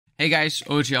Hey guys,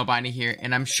 OG Albini here,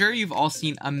 and I'm sure you've all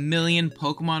seen a million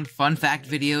Pokemon fun fact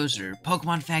videos or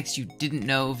Pokemon facts you didn't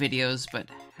know videos, but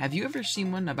have you ever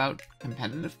seen one about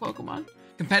competitive Pokemon?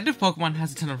 Competitive Pokemon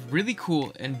has a ton of really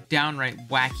cool and downright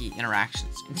wacky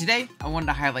interactions, and today I wanted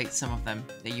to highlight some of them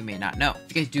that you may not know.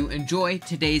 If you guys do enjoy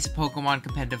today's Pokemon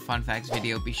competitive fun facts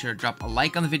video, be sure to drop a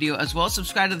like on the video as well as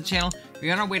subscribe to the channel.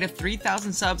 We're on our way to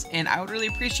 3,000 subs, and I would really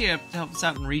appreciate it to help us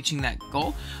out in reaching that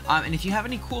goal. And if you have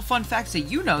any cool fun facts that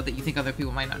you know that you think other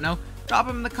people might not know, drop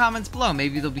them in the comments below.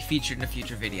 Maybe they'll be featured in a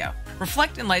future video.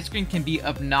 Reflect and Light Screen can be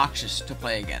obnoxious to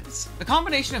play against. The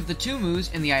combination of the two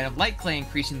moves and the item Light Clay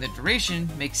increasing the duration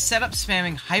makes setup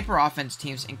spamming hyper offense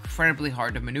teams incredibly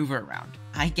hard to maneuver around.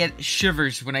 I get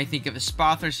shivers when I think of a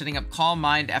Spothler setting up Calm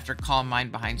Mind after Calm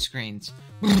Mind behind screens.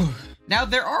 Now,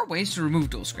 there are ways to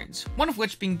remove dual screens, one of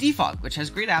which being Defog, which has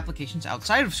great applications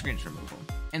outside of screens removal,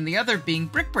 and the other being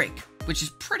Brick Break, which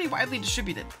is pretty widely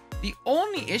distributed. The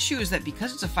only issue is that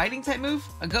because it's a fighting type move,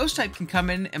 a ghost type can come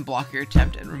in and block your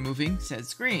attempt at removing said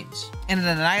screens. And an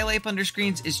Annihilate under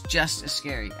screens is just as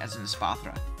scary as an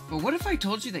Espathra. But what if I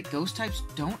told you that ghost types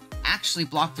don't actually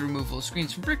block the removal of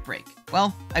screens from Brick Break?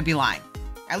 Well, I'd be lying.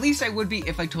 At least I would be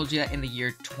if I told you that in the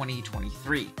year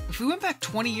 2023. If we went back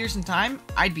 20 years in time,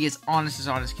 I'd be as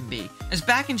honest can be. As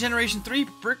back in Generation 3,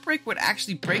 Brick Break would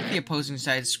actually break the opposing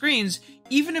side's screens,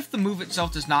 even if the move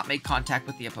itself does not make contact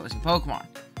with the opposing Pokemon.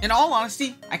 In all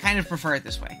honesty, I kind of prefer it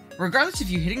this way. Regardless if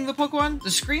you're hitting the Pokemon, the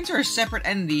screens are a separate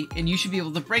entity and you should be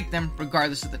able to break them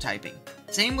regardless of the typing.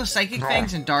 Same with Psychic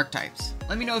Fangs and Dark types.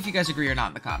 Let me know if you guys agree or not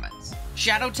in the comments.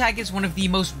 Shadow Tag is one of the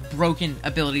most broken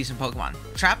abilities in Pokemon,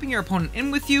 trapping your opponent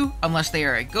in with you unless they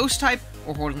are a Ghost type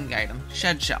or holding the item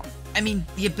Shed Shell. I mean,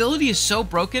 the ability is so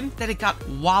broken that it got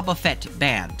Wobbuffet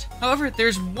banned. However,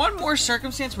 there's one more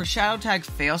circumstance where Shadow Tag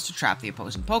fails to trap the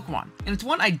opposing Pokemon, and it's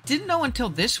one I didn't know until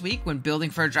this week when building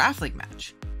for a Draft League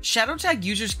match. Shadow Tag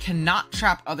users cannot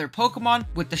trap other Pokemon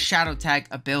with the Shadow Tag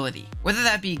ability. Whether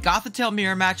that be Gothitelle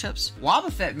mirror matchups,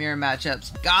 Wobbuffet mirror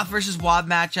matchups, Goth versus Wob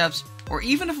matchups, or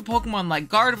even if a Pokemon like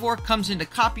Gardevoir comes in to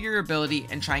copy your ability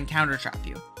and try and counter trap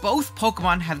you. Both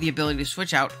Pokemon have the ability to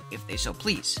switch out if they so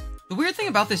please. The weird thing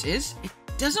about this is, it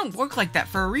doesn't work like that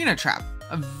for Arena Trap,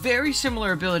 a very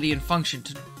similar ability and function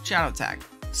to Shadow Tag.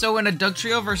 So in a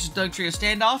Dugtrio versus Dugtrio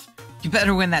standoff, you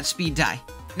better win that speed tie.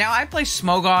 Now, I play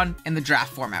Smogon in the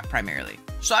draft format primarily,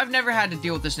 so I've never had to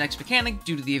deal with this next mechanic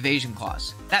due to the evasion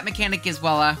clause. That mechanic is,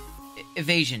 well,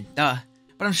 evasion, duh.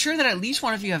 But I'm sure that at least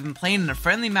one of you have been playing in a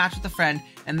friendly match with a friend,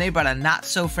 and they brought a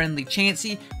not-so-friendly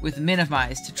Chansey with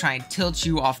Minimize to try and tilt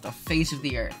you off the face of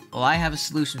the earth. Well, I have a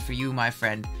solution for you, my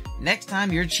friend. Next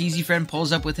time your cheesy friend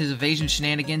pulls up with his evasion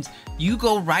shenanigans, you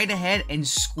go right ahead and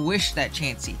squish that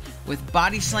Chansey with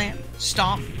Body Slam,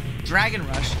 Stomp, Dragon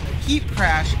Rush, Heat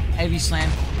Crash, Heavy Slam,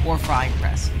 or Flying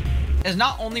Press. As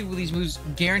not only will these moves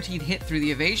guaranteed hit through the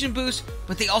evasion boost,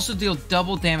 but they also deal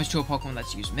double damage to a Pokemon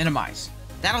that's used Minimize.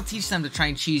 That'll teach them to try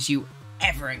and cheese you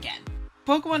ever again.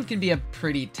 Pokemon can be a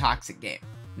pretty toxic game.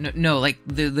 No, like,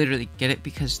 they literally get it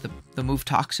because the move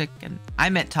Toxic, and I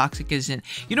meant Toxic as in...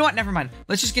 You know what, never mind.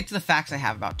 Let's just get to the facts I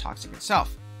have about Toxic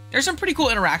itself. There's some pretty cool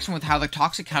interaction with how the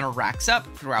Toxic counter racks up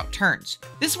throughout turns.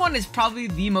 This one is probably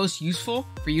the most useful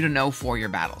for you to know for your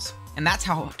battles. And that's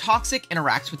how Toxic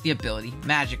interacts with the ability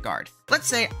Magic Guard. Let's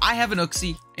say I have an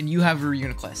Uxie and you have a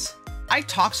Reuniclus. I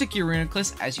Toxic your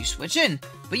Reuniclus as you switch in,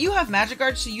 but you have Magic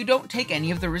Guard so you don't take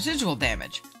any of the residual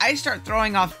damage. I start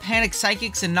throwing off Panic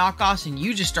Psychics and Knockoffs and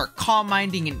you just start Calm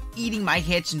Minding and eating my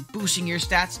hits and boosting your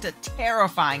stats to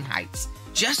terrifying heights.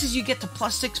 Just as you get to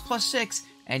 +6/+6,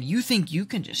 and you think you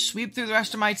can just sweep through the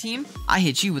rest of my team, I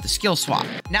hit you with a skill swap.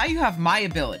 Now you have my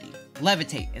ability,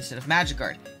 Levitate instead of Magic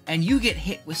Guard, and you get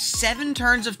hit with 7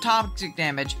 turns of Toxic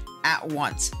damage at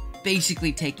once,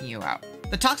 basically taking you out.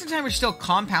 The Toxic timer still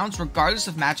compounds regardless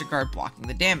of Magic Guard blocking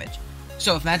the damage.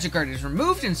 So if Magic Guard is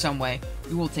removed in some way,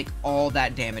 you will take all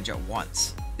that damage at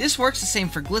once. This works the same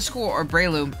for Gliscor or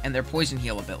Breloom and their Poison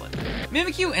Heal ability.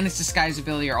 Mimikyu and its Disguise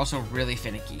ability are also really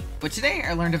finicky, but today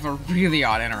I learned of a really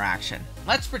odd interaction.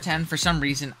 Let's pretend for some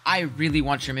reason I really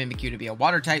want your Mimikyu to be a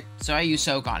water type, so I use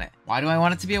Soak on it. Why do I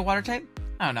want it to be a water type?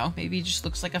 I don't know, maybe it just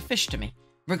looks like a fish to me.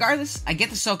 Regardless, I get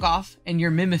the Soak off, and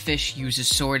your Mimifish uses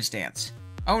Swords Dance.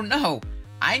 Oh no!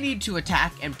 I need to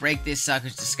attack and break this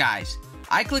sucker's disguise.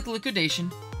 I click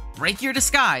Liquidation, break your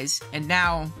disguise, and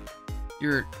now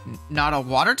you're not a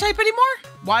water type anymore?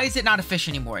 Why is it not a fish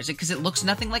anymore? Is it because it looks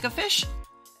nothing like a fish?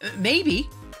 Maybe.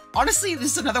 Honestly,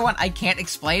 this is another one I can't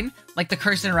explain, like the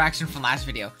cursed interaction from last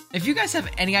video. If you guys have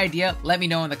any idea, let me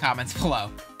know in the comments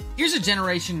below. Here's a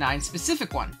Generation 9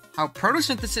 specific one, how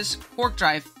photosynthesis, quark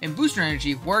drive, and booster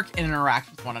energy work and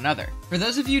interact with one another. For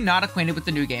those of you not acquainted with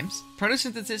the new games,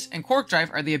 photosynthesis and quark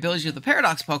drive are the abilities of the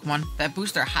Paradox Pokemon that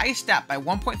boost their highest stat by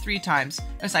 1.3 times,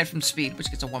 aside from speed, which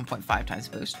gets a 1.5 times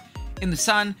boost, in the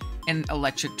sun and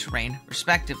electric terrain,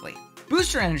 respectively.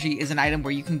 Booster energy is an item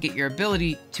where you can get your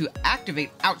ability to activate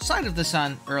outside of the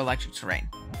sun or electric terrain.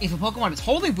 If a Pokemon is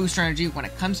holding booster energy when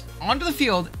it comes onto the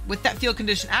field with that field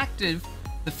condition active,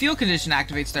 the field condition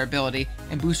activates their ability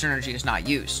and booster energy is not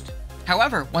used.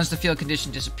 However, once the field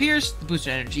condition disappears, the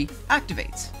booster energy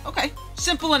activates. Okay,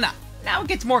 simple enough. Now it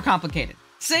gets more complicated.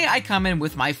 Say I come in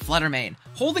with my Fluttermane,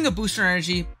 holding a booster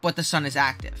energy, but the sun is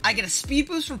active. I get a speed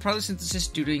boost from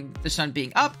photosynthesis due to the sun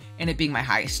being up and it being my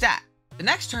highest stat. The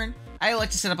next turn, I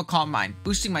elect to set up a Calm Mind,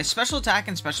 boosting my special attack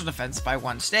and special defense by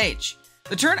 1 stage.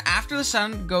 The turn after the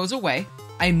sun goes away,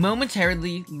 I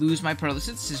momentarily lose my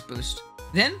photosynthesis boost.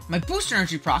 Then, my booster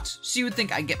energy procs, so you would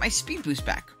think I get my speed boost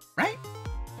back, right?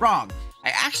 Wrong.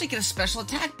 I actually get a special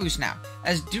attack boost now,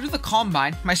 as due to the Calm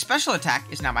Mind, my special attack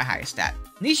is now my highest stat.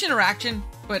 Niche interaction,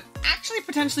 but actually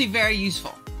potentially very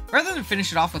useful. Rather than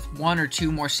finish it off with 1 or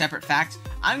 2 more separate facts,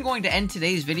 I'm going to end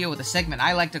today's video with a segment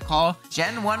I like to call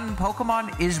Gen 1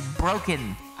 Pokemon is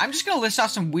Broken. I'm just going to list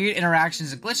off some weird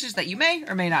interactions and glitches that you may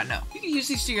or may not know. You can use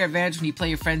these to your advantage when you play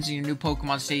your friends in your new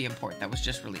Pokemon Stadium port that was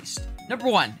just released. Number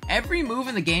 1. Every move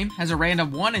in the game has a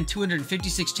random 1 in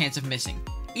 256 chance of missing.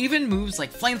 Even moves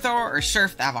like Flamethrower or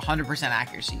Surf that have 100%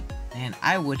 accuracy. Man,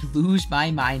 I would lose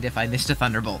my mind if I missed a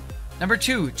Thunderbolt. Number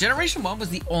 2. Generation 1 was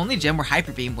the only gem where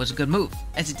Hyper Beam was a good move,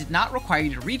 as it did not require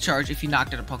you to recharge if you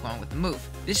knocked out a Pokemon with the move.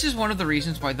 This is one of the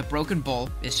reasons why the Broken Bull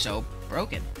is so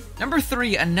broken. Number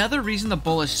 3. Another reason the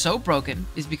Bull is so broken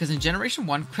is because in Generation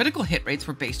 1, critical hit rates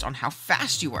were based on how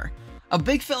fast you were. A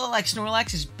big fella like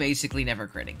Snorlax is basically never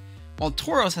critting, while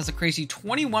Tauros has a crazy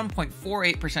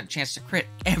 21.48% chance to crit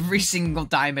every single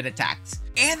time it attacks.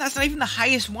 And that's not even the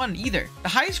highest one either. The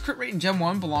highest crit rate in Gen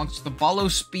 1 belongs to the Bolo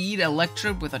Speed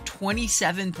Electrode with a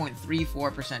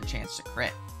 27.34% chance to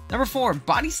crit. Number 4,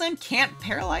 Body Slam can't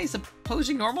paralyze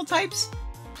opposing normal types?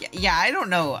 Yeah, I don't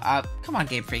know. Come on,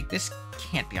 Game Freak, this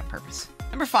can't be on purpose.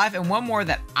 Number 5, and one more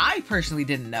that I personally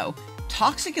didn't know,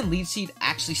 Toxic and Leech Seed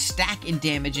actually stack in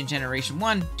damage in Generation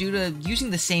 1 due to using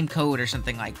the same code or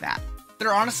something like that. There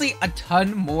are honestly a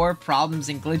ton more problems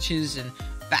and glitches and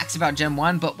facts about Gen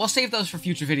 1, but we'll save those for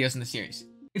future videos in the series.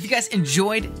 If you guys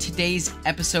enjoyed today's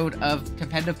episode of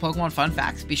Competitive Pokemon Fun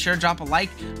Facts, be sure to drop a like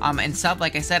and sub.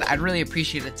 Like I said, I'd really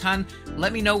appreciate it a ton.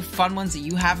 Let me know fun ones that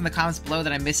you have in the comments below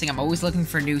that I'm missing. I'm always looking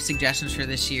for new suggestions for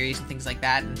this series and things like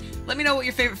that. And let me know what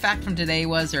your favorite fact from today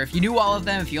was, or if you knew all of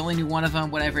them, if you only knew one of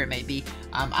them, whatever it may be.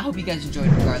 I hope you guys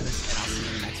enjoyed regardless, and I'll see you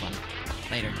in the next one.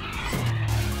 Later.